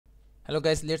Hello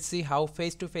guys, let's see how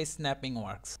face to face snapping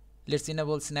works. Let's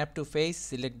enable snap to face,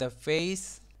 select the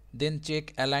face, then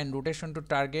check align rotation to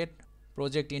target,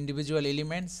 project individual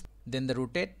elements, then the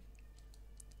rotate,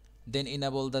 then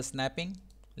enable the snapping.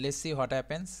 Let's see what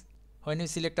happens. When we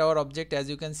select our object, as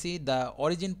you can see, the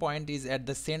origin point is at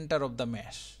the center of the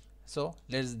mesh. So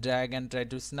let's drag and try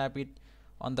to snap it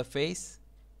on the face.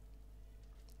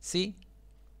 See,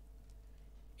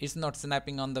 it's not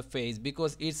snapping on the face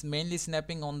because it's mainly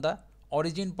snapping on the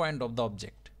origin point of the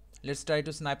object. Let's try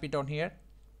to snap it on here.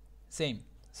 Same.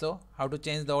 So how to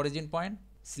change the origin point?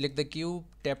 Select the cube,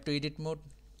 tap to edit mode,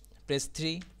 press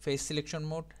 3, face selection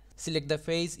mode, select the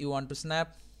face you want to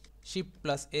snap, shift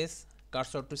plus S,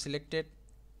 cursor to selected,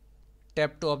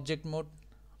 tap to object mode,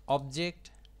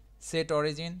 object, set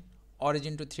origin,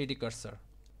 origin to 3D cursor.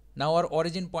 Now our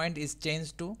origin point is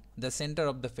changed to the center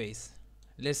of the face.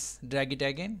 Let's drag it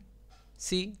again.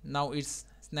 See, now it's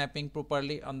snapping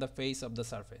properly on the face of the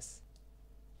surface.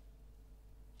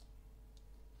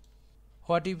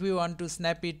 What if we want to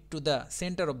snap it to the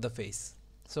center of the face?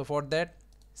 So for that,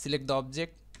 select the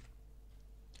object,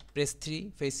 press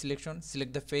 3, face selection,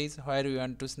 select the face where you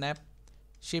want to snap,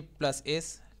 shift plus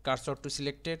S, cursor to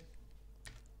selected,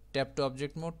 tap to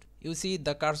object mode. You see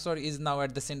the cursor is now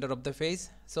at the center of the face.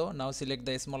 So now select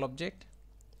the small object,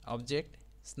 object,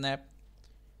 snap,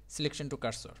 selection to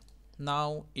cursor.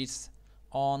 Now it's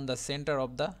on the center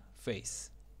of the face.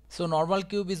 So normal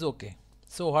cube is okay.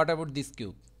 So what about this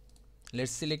cube?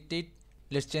 Let's select it.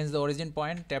 Let's change the origin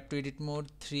point, tap to edit mode,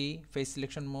 3, face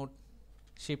selection mode,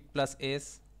 shift plus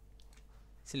S,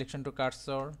 selection to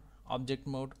cursor, object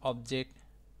mode, object,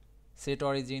 set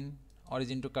origin,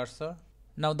 origin to cursor.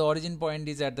 Now the origin point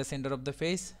is at the center of the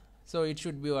face, so it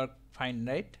should be work fine,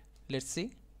 right? Let's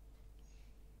see.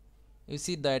 You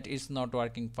see that it's not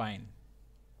working fine.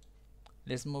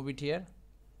 Let's move it here.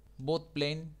 Both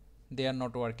plane, they are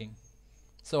not working.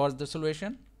 So what's the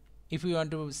solution? If you want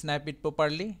to snap it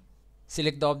properly,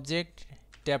 select the object,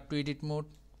 tap to edit mode,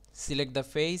 select the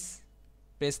face,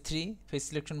 press 3, face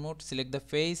selection mode, select the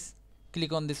face,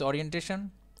 click on this orientation,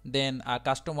 then a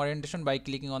custom orientation by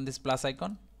clicking on this plus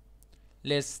icon.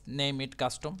 Let's name it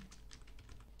custom.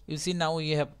 You see now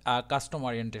we have a custom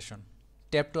orientation.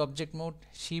 Tap to object mode,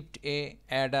 shift A,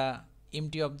 add a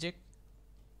empty object,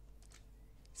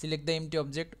 select the empty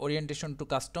object, orientation to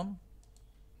custom,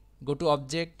 go to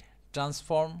object,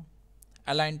 transform,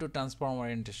 align to transform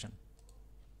orientation.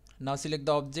 Now select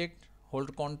the object,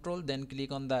 hold Ctrl, then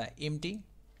click on the empty,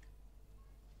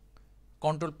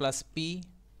 Ctrl plus P,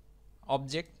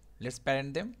 object, let's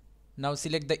parent them. Now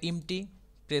select the empty,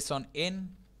 press on N,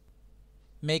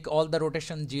 make all the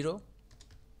rotation 0.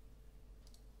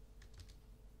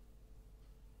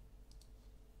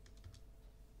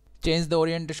 Change the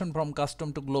orientation from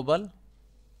custom to global.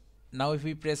 Now if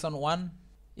we press on 1,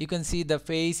 you can see the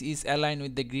face is aligned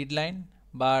with the grid line,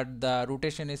 but the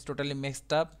rotation is totally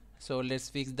messed up. So let's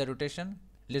fix the rotation.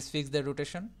 Let's fix the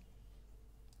rotation.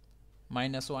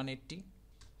 Minus 180.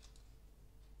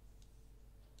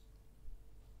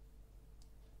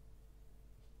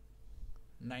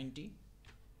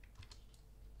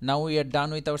 Now we are done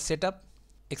with our setup.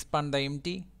 Expand the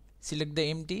empty, select the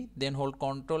empty, then hold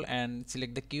Ctrl and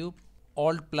select the cube,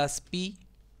 Alt plus P,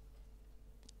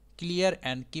 clear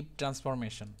and keep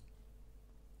transformation.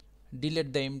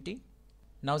 Delete the empty.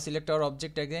 Now select our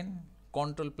object again,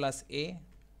 Ctrl plus A,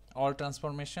 all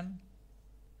transformation.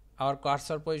 Our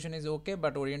cursor position is okay,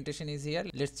 but orientation is here.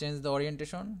 Let's change the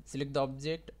orientation. Select the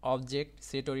object, object,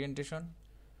 set orientation,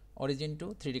 origin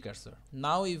to 3D cursor.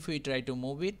 Now if we try to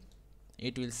move it,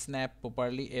 it will snap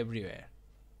properly everywhere.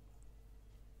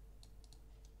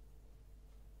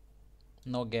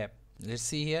 No gap. Let's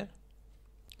see here.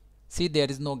 See, there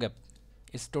is no gap.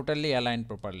 It's totally aligned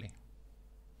properly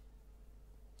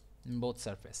in both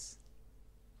surface.